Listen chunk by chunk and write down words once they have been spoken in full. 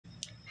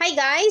Hi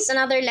guys!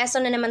 Another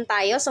lesson na naman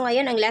tayo. So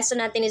ngayon, ang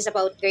lesson natin is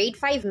about Grade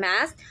 5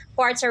 Math,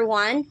 Quarter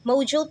 1,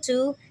 Module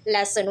 2,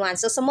 Lesson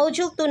 1. So sa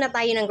Module 2 na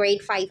tayo ng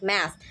Grade 5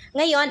 Math.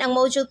 Ngayon, ang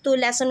Module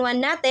 2 Lesson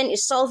 1 natin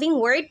is solving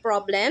word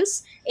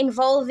problems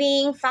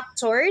involving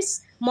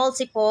factors,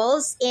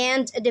 multiples,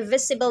 and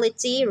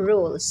divisibility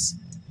rules.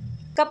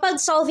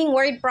 Kapag solving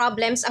word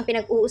problems ang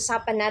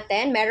pinag-uusapan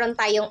natin, meron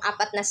tayong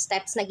 4 na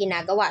steps na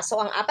ginagawa. So,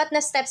 ang 4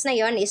 na steps na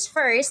yon is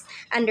first,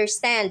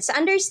 understand. Sa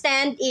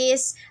understand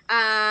is,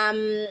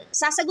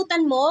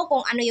 sasagutan mo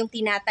kung ano yung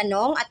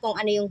tinatanong at kung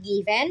ano yung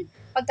given.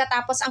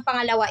 Pagkatapos, ang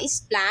pangalawa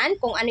is plan,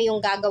 kung ano yung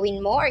gagawin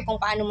mo or kung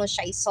paano mo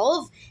siya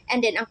i-solve.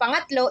 And then, ang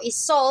pangatlo is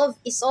solve.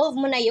 I-solve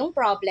mo na yung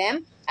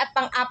problem. At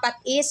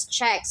pang-apat is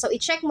check. So,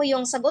 i-check mo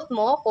yung sagot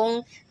mo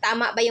kung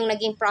tama ba yung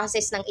naging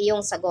process ng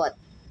iyong sagot.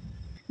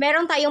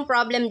 Meron tayong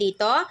problem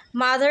dito.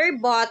 Mother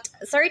bought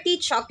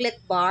 30 chocolate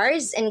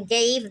bars and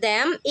gave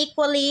them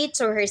equally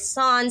to her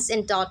sons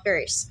and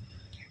daughters.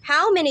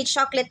 How many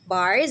chocolate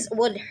bars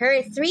would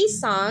her 3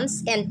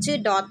 sons and 2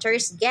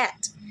 daughters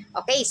get?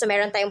 Okay, so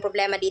meron tayong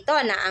problema dito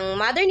na ang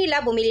mother nila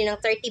bumili ng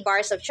 30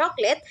 bars of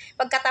chocolate,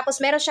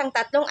 pagkatapos meron siyang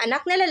 3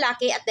 anak na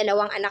lalaki at 2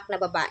 anak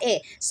na babae.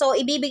 So,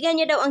 ibibigyan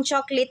niya daw ang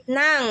chocolate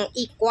ng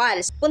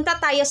equals. Punta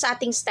tayo sa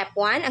ating step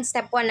 1. Ang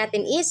step 1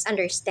 natin is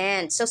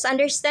understand. So, sa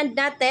understand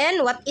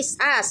natin, what is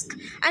asked?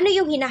 Ano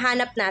yung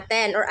hinahanap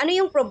natin or ano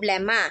yung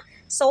problema?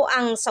 So,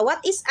 sa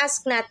what is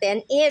asked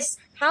natin is,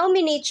 how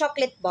many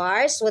chocolate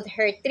bars would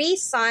her 3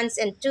 sons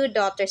and 2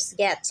 daughters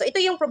get? So, ito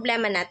yung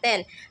problema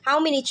natin.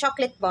 How many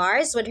chocolate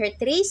bars would her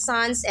 3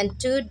 sons and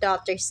 2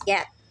 daughters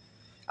get?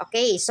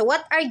 Okay, so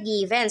what are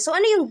given? So,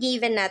 ano yung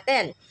given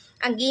natin?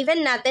 Ang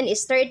given natin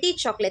is 30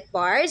 chocolate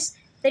bars,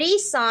 3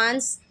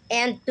 sons,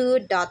 and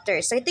 2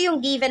 daughters. So, ito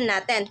yung given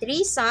natin.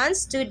 3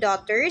 sons, 2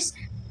 daughters,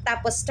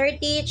 tapos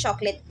 30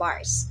 chocolate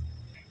bars.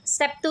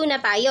 Step 2 na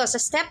tayo. Sa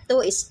step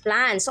 2 is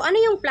plan. So, ano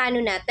yung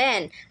plano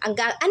natin?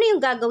 Ano yung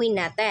gagawin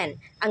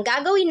natin? Ang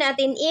gagawin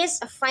natin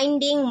is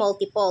finding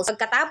multiples.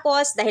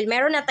 Pagkatapos, dahil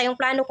meron na tayong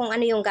plano kung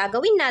ano yung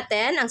gagawin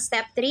natin, ang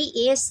step 3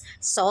 is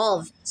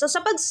solve. So, sa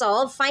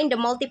pag-solve, find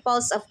the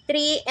multiples of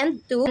 3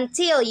 and 2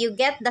 until you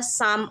get the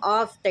sum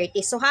of 30.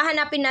 So,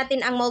 hahanapin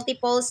natin ang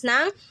multiples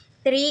ng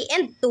 3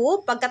 and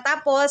 2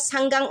 pagkatapos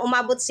hanggang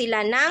umabot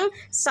sila ng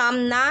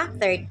sum na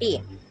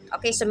 30.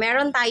 Okay, so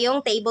meron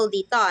tayong table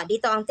dito.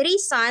 Dito ang 3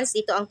 sons,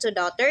 dito ang 2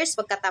 daughters,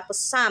 pagkatapos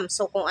sum.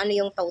 So, kung ano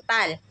yung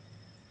total.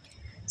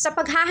 Sa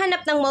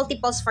paghahanap ng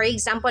multiples, for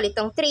example,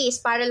 itong 3 is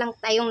para lang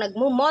tayong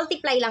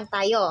nag-multiply lang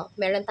tayo.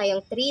 Meron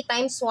tayong 3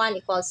 times 1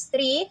 equals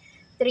 3,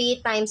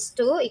 3 times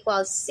 2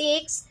 equals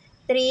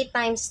 6, 3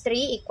 times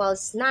 3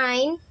 equals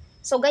 9.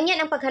 So,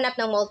 ganyan ang paghanap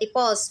ng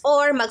multiples.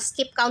 Or,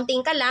 mag-skip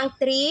counting ka lang,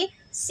 3,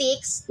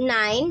 6,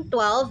 9,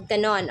 12,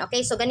 ganon.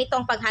 Okay, so ganito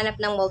ang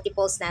paghanap ng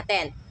multiples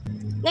natin.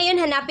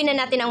 Ngayon, hanapin na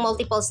natin ang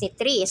multiples ni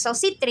 3. So,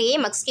 si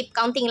 3, mag-skip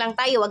counting lang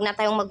tayo. Wag na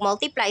tayong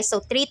mag-multiply. So,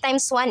 3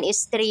 times 1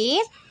 is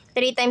 3.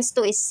 3 times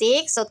 2 is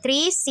 6. So,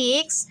 3,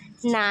 6,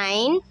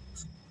 9,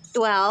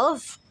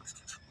 12,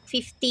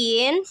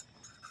 15,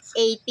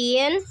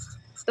 18,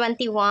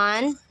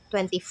 21,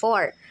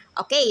 24.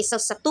 Okay, so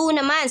sa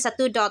 2 naman, sa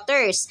 2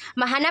 daughters,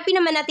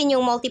 mahanapin naman natin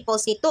yung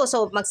multiples nito.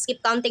 So,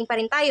 mag-skip counting pa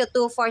rin tayo.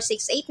 2, 4,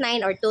 6,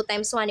 8, 9 or 2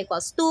 times 1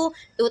 equals 2,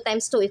 2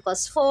 times 2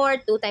 equals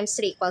 4, 2 times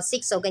 3 equals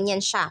 6. So, ganyan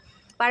siya.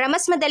 Para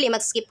mas madali,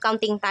 mag-skip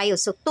counting tayo.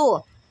 So,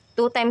 2.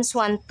 2 times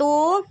 1,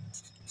 2,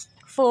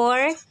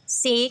 4,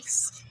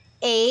 6,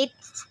 8,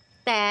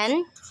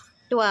 10,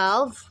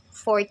 12,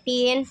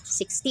 14,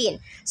 16.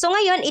 So,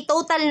 ngayon,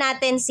 i-total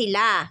natin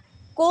sila.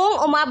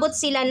 Kung umabot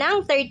sila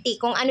ng 30,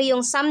 kung ano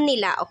yung sum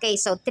nila. Okay,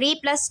 so 3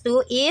 plus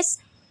 2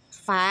 is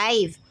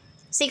 5.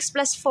 6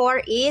 plus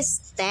 4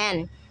 is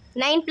 10.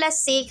 9 plus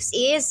 6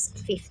 is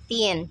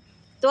 15.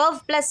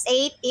 12 plus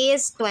 8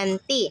 is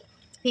 20.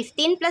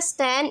 15 plus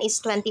 10 is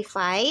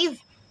 25.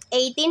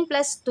 18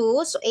 plus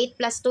 2, so 8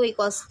 plus 2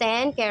 equals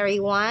 10, carry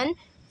 1,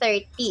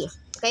 30.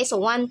 Okay, so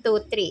 1,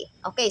 2,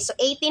 3. Okay, so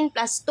 18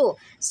 plus 2.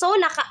 So,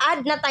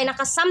 naka-add na tayo,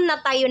 naka-sum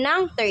na tayo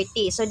ng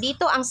 30. So,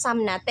 dito ang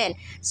sum natin.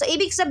 So,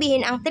 ibig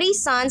sabihin, ang 3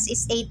 sons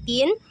is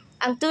 18,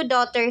 ang 2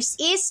 daughters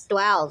is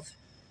 12.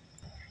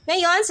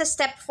 Ngayon, sa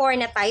step 4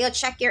 na tayo,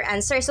 check your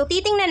answer. So,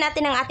 titingnan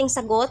natin ang ating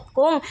sagot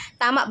kung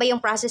tama ba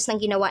yung process ng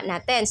ginawa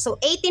natin. So,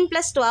 18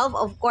 plus 12,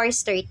 of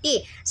course,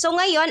 30. So,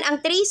 ngayon, ang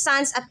 3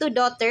 sons at 2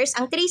 daughters,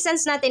 ang 3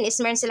 sons natin is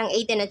meron silang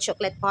 18 na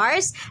chocolate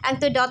bars. Ang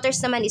 2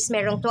 daughters naman is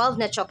merong 12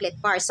 na chocolate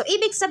bars. So,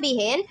 ibig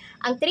sabihin,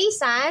 ang 3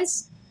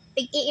 sons,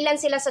 tig-iilan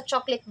sila sa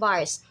chocolate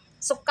bars.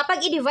 So,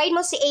 kapag i-divide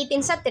mo si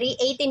 18 sa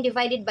 3, 18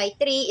 divided by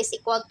 3 is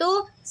equal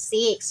to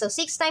 6. So,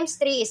 6 times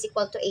 3 is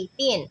equal to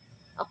 18.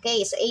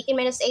 Okay, so 18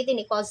 minus 18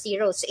 equals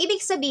 0. So,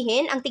 ibig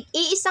sabihin, ang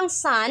tig-iisang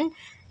son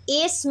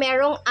is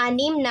merong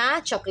 6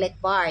 na chocolate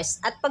bars.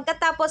 At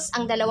pagkatapos,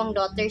 ang 2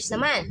 daughters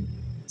naman.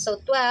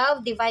 So,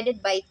 12 divided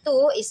by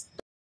 2 is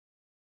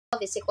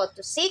 12 is equal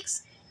to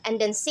 6.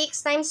 And then 6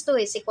 times 2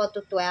 is equal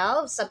to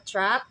 12.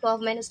 Subtract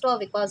 12 minus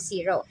 12 equals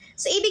 0.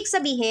 So, ibig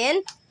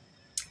sabihin,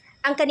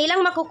 ang kanilang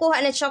makukuha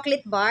na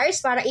chocolate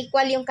bars para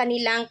equal yung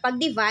kanilang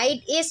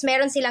pag-divide is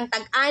meron silang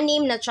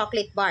tag-anim na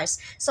chocolate bars.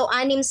 So,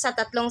 6 sa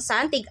 3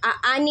 san,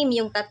 tig-6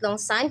 yung 3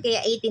 san,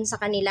 kaya 18 sa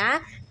kanila.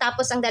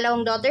 Tapos, ang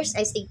dalawang daughters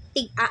ay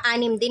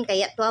tig-6 din,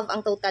 kaya 12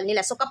 ang total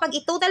nila. So, kapag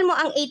i-total mo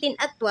ang 18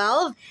 at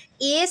 12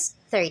 is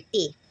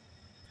 30.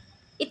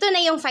 Ito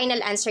na yung final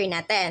answer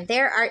natin.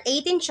 There are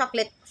 18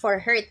 chocolate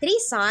for her 3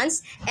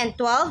 sons and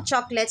 12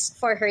 chocolates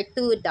for her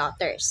 2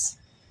 daughters.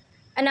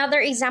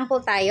 Another example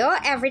tayo.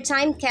 Every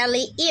time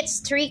Kelly eats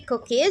 3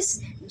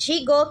 cookies,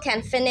 Jigo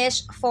can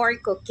finish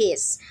 4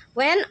 cookies.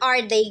 When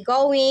are they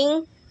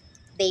going?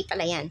 Day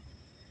pala yan.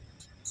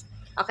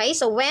 Okay,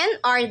 so when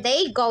are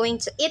they going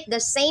to eat the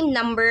same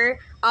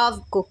number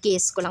of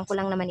cookies?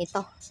 Kulang-kulang naman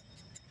ito.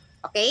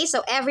 Okay,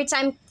 so every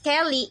time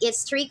Kelly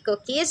eats 3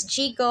 cookies,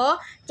 Jigo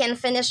can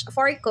finish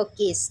 4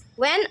 cookies.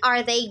 When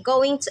are they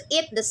going to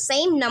eat the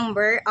same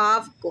number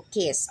of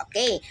cookies?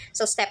 Okay,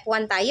 so step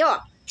 1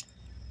 tayo.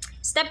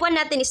 Step 1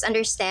 natin is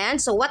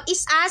understand. So what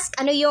is asked?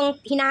 Ano yung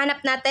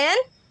hinahanap natin?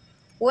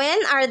 When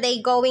are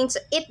they going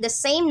to eat the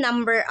same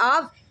number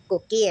of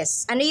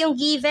cookies? Ano yung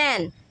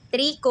given?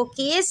 3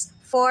 cookies,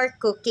 4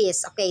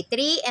 cookies. Okay,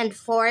 3 and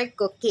 4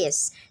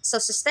 cookies. So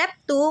sa step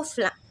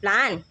 2,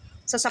 plan.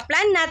 So sa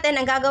plan natin,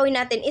 ang gagawin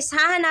natin is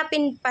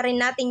hahanapin pa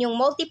rin natin yung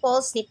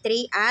multiples ni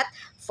 3 at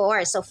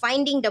 4. So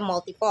finding the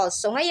multiples.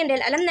 So ngayon,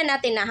 dahil alam na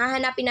natin na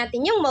hahanapin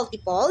natin yung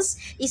multiples,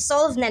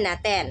 isolve na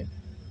natin.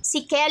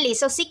 Si Kelly.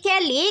 So si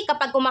Kelly,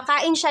 kapag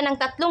kumakain siya ng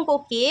 3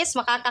 cookies,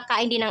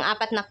 makakakain din ng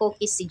 4 na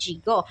cookies si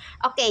Jigo.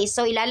 Okay,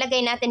 so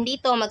ilalagay natin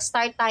dito,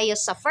 mag-start tayo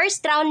sa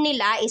first round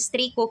nila is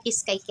 3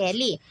 cookies kay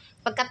Kelly.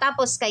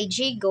 Pagkatapos kay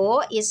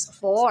Jigo is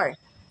 4.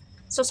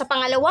 So sa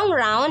pangalawang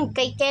round,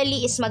 kay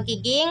Kelly is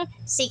magiging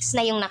 6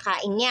 na yung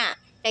nakain niya.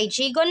 Kay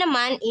Jigo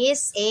naman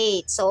is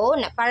 8. So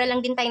para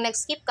lang din tayong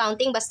nag-skip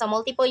counting, basta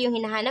multiple yung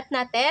hinahanap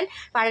natin,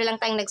 para lang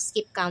tayong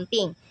nag-skip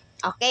counting.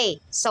 Okay,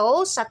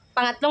 so sa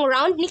pangatlong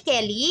round ni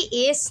Kelly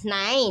is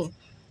 9.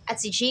 At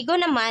si Jigo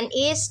naman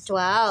is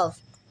 12.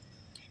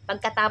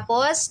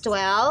 Pagkatapos,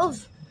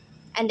 12.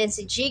 And then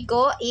si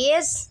Jigo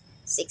is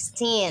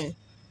 16.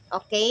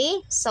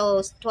 Okay,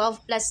 so 12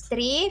 plus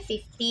 3,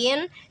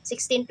 15.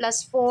 16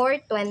 plus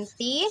 4,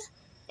 20.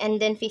 And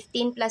then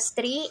 15 plus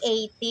 3,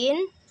 18.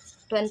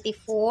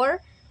 24.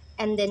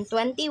 And then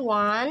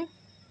 21,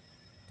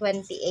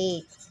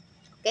 28.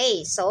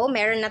 Okay, so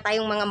meron na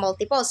tayong mga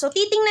multiples. So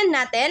titingnan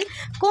natin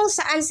kung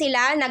saan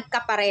sila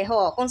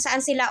nagkapareho, kung saan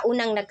sila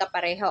unang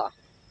nagkapareho.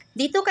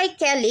 Dito kay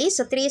Kelly,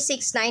 so 3,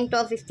 6, 9,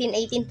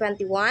 12, 15,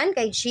 18, 21.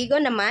 Kay Jigo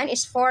naman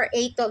is 4,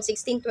 8,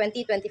 12, 16,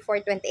 20,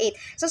 24, 28.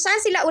 So saan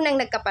sila unang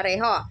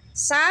nagkapareho?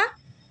 Sa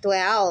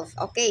 12.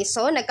 Okay,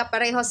 so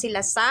nagkapareho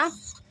sila sa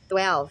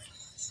 12.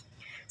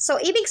 So,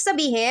 ibig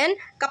sabihin,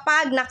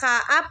 kapag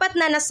naka-4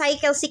 na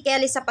cycle si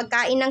Kelly sa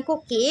pagkain ng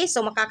cookie,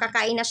 so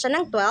makakakain na siya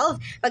ng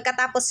 12.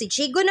 Pagkatapos si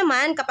Jigo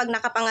naman, kapag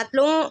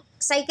nakapangatlong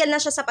cycle na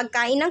siya sa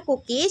pagkain ng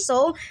cookie,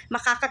 so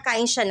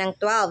makakakain siya ng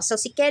 12. So,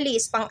 si Kelly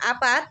is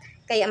pang-4,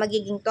 kaya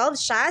magiging 12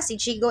 siya. Si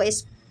Jigo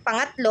is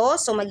pangatlo,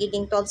 so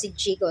magiging 12 si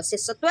Jigo.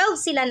 So, 12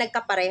 sila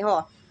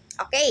nagkapareho.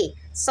 Okay,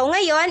 so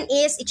ngayon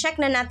is i-check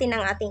na natin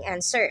ang ating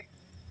answer,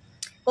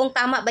 kung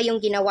tama ba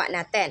yung ginawa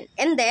natin.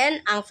 And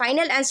then, ang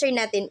final answer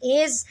natin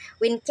is,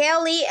 when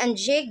Kelly and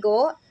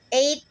Jigo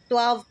ate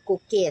 12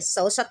 cookies.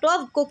 So, sa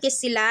 12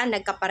 cookies sila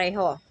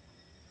nagkapareho.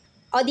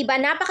 O, diba,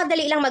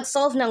 napakadali lang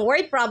mag-solve ng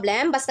word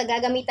problem. Basta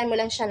gagamitan mo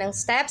lang siya ng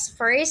steps.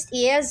 First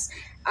is,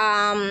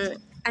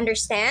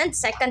 understand.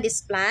 Second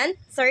is plan.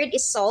 Third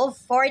is solve.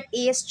 Fourth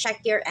is check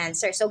your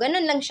answer. So,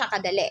 ganun lang siya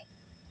kadali.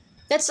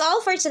 That's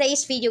all for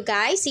today's video,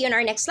 guys. See you in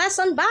our next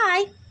lesson.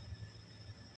 Bye!